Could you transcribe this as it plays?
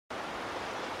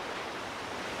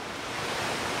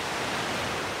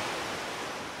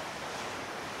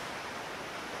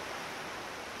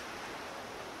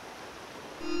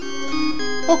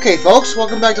Okay folks,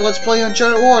 welcome back to Let's Play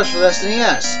Uncharted Wars for the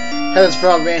SNES. Heaven's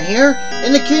Frogman here,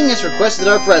 and the King has requested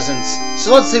our presence.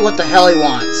 So let's see what the hell he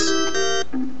wants.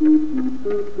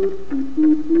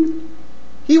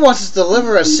 He wants us to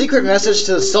deliver a secret message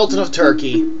to the Sultan of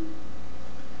Turkey.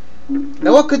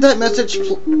 Now what could that message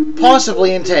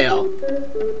possibly entail?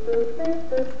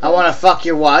 I want to fuck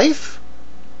your wife?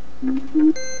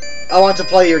 I want to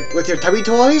play with your tubby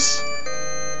toys?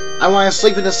 I want to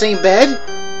sleep in the same bed?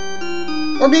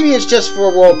 Or maybe it's just for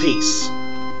world peace.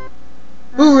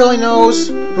 Who really knows?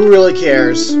 Who really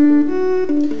cares?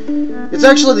 It's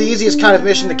actually the easiest kind of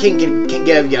mission the king can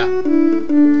give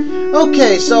you.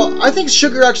 Okay, so I think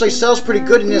sugar actually sells pretty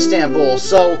good in Istanbul,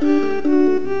 so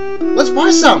let's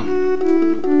buy some.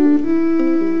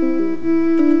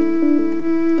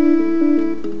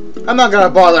 I'm not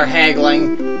gonna bother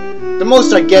haggling. The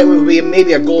most I get would be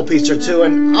maybe a gold piece or two,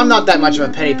 and I'm not that much of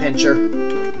a penny pincher.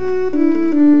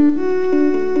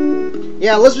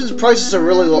 Yeah, Lisbon's prices are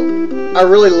really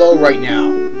low right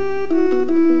now.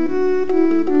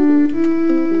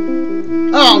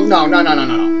 Oh, no.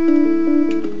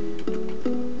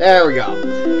 There we go.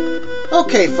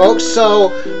 Okay, folks,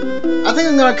 so I think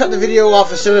I'm going to cut the video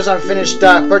off as soon as I'm finished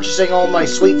purchasing all my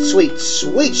sweet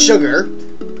sugar.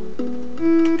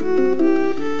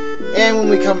 And when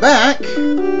we come back,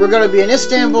 we're going to be in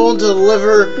Istanbul to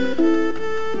deliver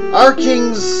our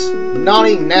king's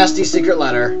naughty, nasty secret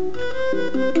letter.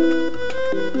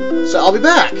 So I'll be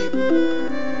back.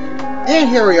 And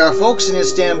here we are, folks, in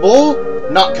Istanbul,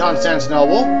 not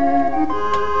Constantinople.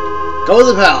 Go to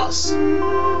the palace.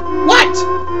 What?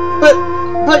 But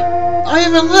I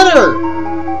have a letter.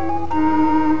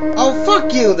 Oh,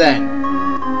 fuck you then.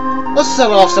 Let's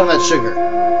sell off some of that sugar.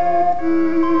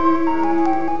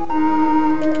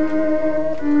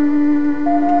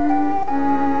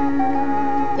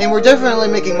 And we're definitely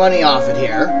making money off it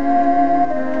here.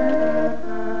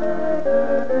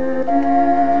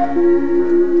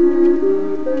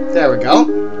 There we go.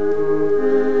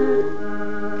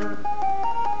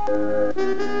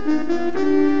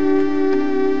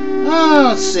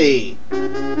 Let's see.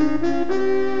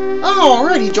 Oh,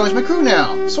 alright, he joins my crew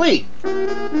now. Sweet.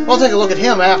 We'll take a look at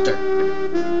him after.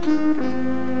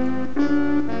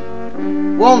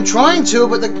 Well, I'm trying to,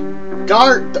 but the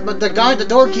guy at the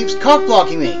door keeps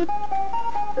cock-blocking me.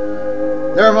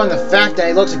 Never mind the fact that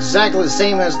he looks exactly the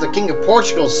same as the King of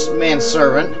Portugal's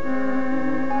manservant.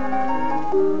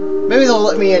 Maybe they'll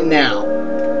let me in now.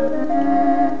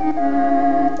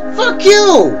 Fuck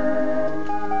you!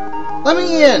 Let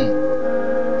me in!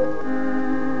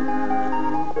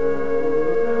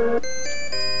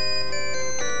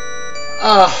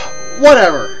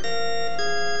 Whatever.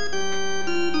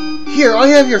 Here, I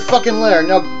have your fucking letter.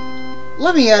 Now,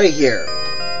 let me out of here.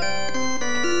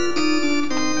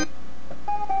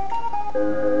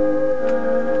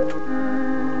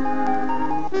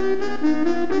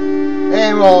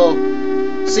 And we'll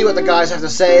see what the guys have to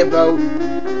say about...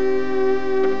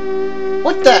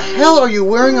 What the hell are you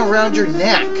wearing around your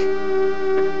neck?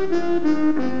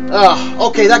 Ugh,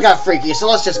 okay, that got freaky, so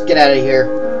let's just get out of here.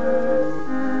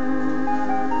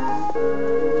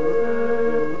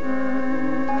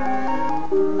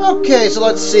 Okay, so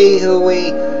let's see how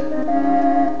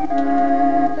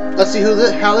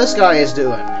this guy is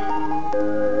doing.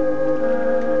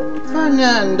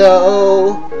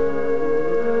 Fernando.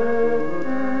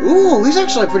 Ooh, he's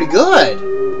actually pretty good.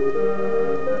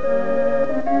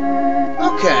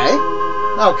 Okay.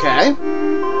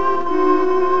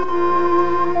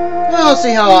 Well, let's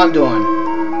see how I'm doing.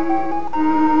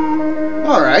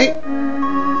 Alright.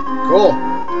 Cool.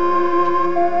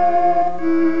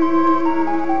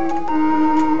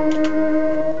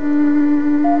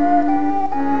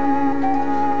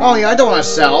 Oh yeah, I don't want to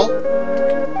sell.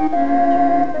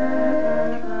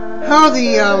 How are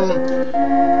the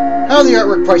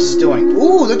artwork prices doing?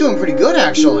 Ooh, they're doing pretty good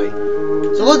actually.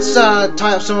 So let's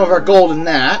tie up some of our gold in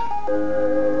that.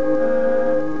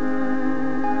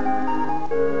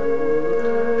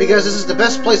 Because this is the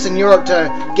best place in Europe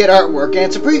to get artwork, and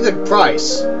it's a pretty good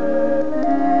price.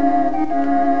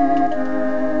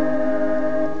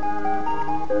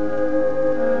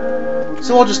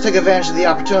 So we'll just take advantage of the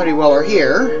opportunity while we're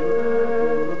here.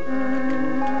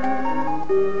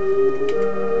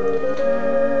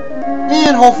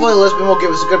 And hopefully Lisbon will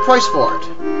give us a good price for it.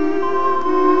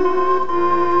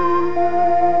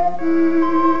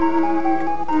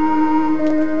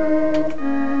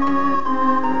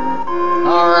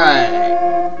 Alright.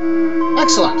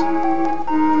 Excellent.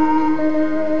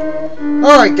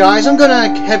 Alright guys, I'm gonna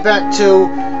head back to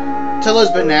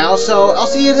Lisbon now, so I'll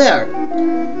see you there.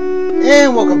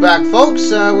 And welcome back,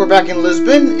 folks. We're back in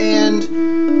Lisbon, and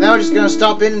Now we're just gonna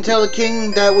stop in and tell the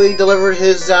king that we delivered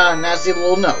his nasty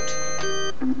little note.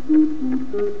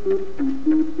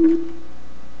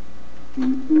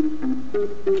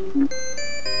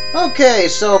 Okay,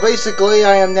 so basically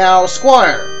I am now a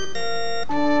squire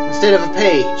instead of a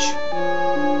page.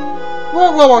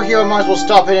 Well, while we're here, I might as well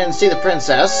stop in and see the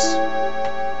princess.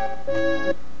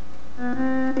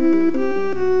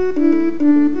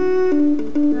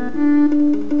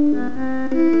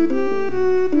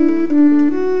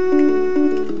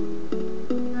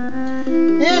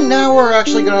 And now we're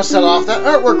actually going to set off that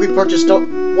artwork we purchased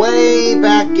way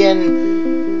back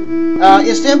in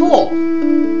Istanbul.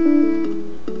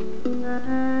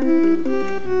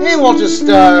 And we'll just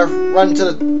run to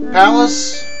the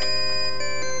palace,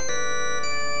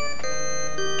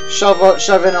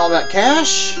 shove in all that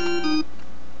cash,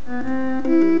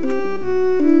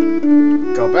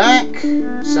 go back,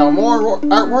 sell more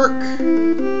artwork.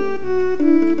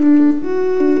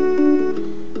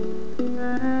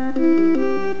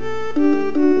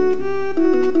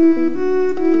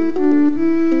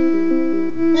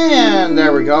 And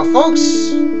there we go, folks.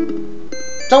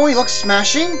 Don't we look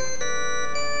smashing?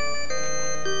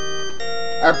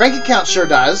 Our bank account sure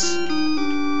does.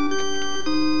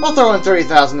 I'll throw in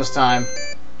 30,000 this time.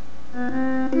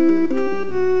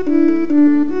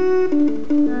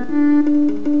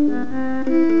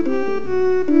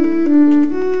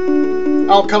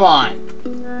 Oh, come on.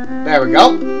 There we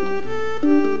go.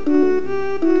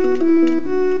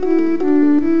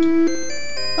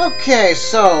 Okay,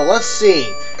 so let's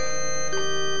see.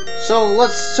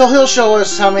 So he'll show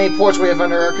us how many ports we have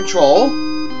under our control.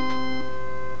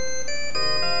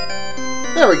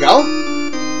 There we go.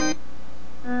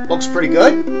 Looks pretty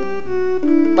good.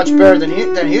 Much better than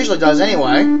it usually does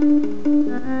anyway.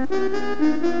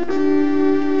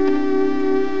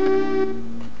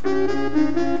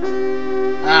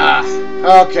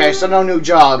 Okay, so no new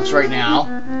jobs right now.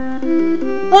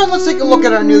 But let's take a look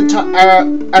at our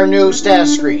new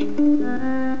status screen.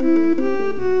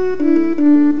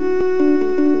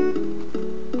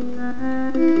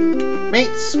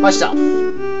 Mates, myself.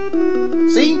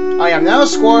 See, I am now a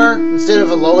squire instead of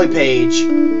a lowly page.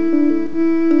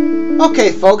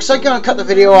 Okay, folks, I'm gonna cut the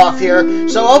video off here,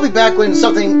 so I'll be back when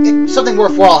something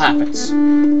worthwhile happens.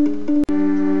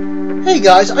 Hey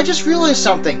guys, I just realized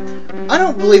something. I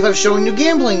don't believe I've shown you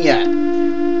gambling yet.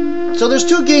 So there's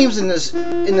two games in this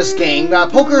game,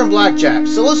 poker and blackjack.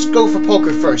 So let's go for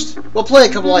poker first. We'll play a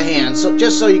couple of hands,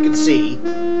 just so you can see.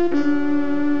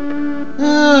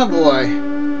 Oh boy.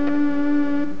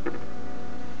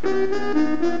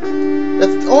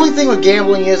 The only thing with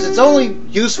gambling is it's only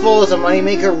useful as a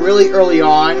moneymaker really early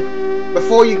on,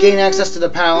 before you gain access to the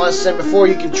palace and before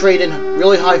you can trade in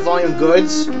really high volume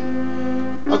goods.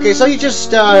 Okay, so you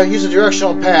just use the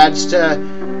directional pads to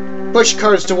push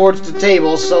cards towards the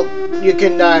table so you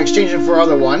can exchange them for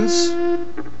other ones,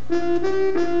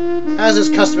 as is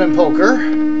custom in poker.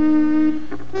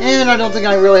 And I don't think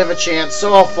I really have a chance,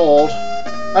 so I'll fold.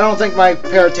 I don't think my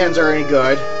pair of tens are any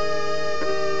good.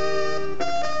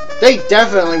 They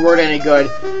definitely weren't any good.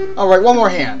 Alright, one more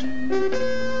hand.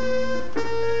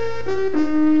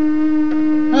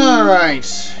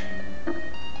 Alright.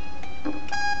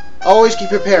 Always keep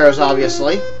your pairs,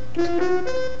 obviously.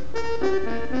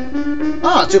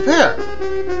 Ah, two pair.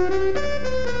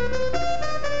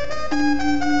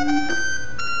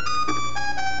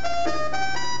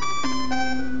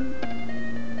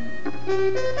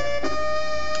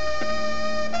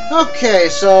 Okay,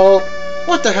 so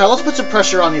what the hell? Let's put some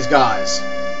pressure on these guys.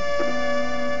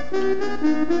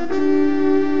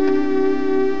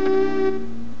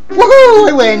 Woohoo!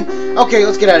 I win. Okay,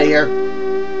 let's get out of here.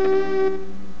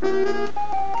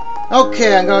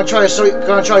 Okay, I'm gonna try to show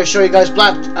you guys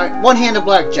one-handed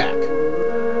blackjack.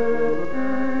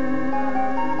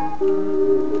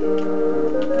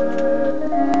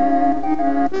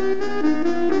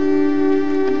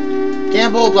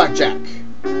 Gamble blackjack.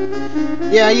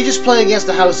 Yeah, you just play against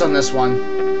the house on this one.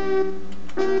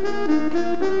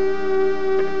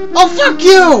 Oh, fuck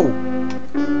you!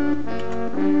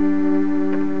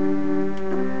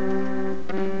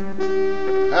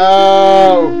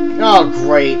 Oh,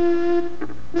 great.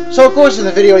 So, of course, in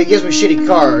the video, he gives me shitty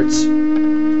cards.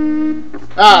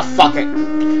 Ah, fuck it.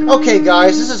 Okay,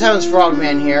 guys, this is Heaven's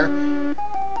Frogman here.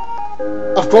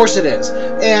 Of course it is.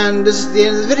 And this is the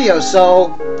end of the video,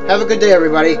 so have a good day,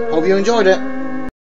 everybody. Hope you enjoyed it.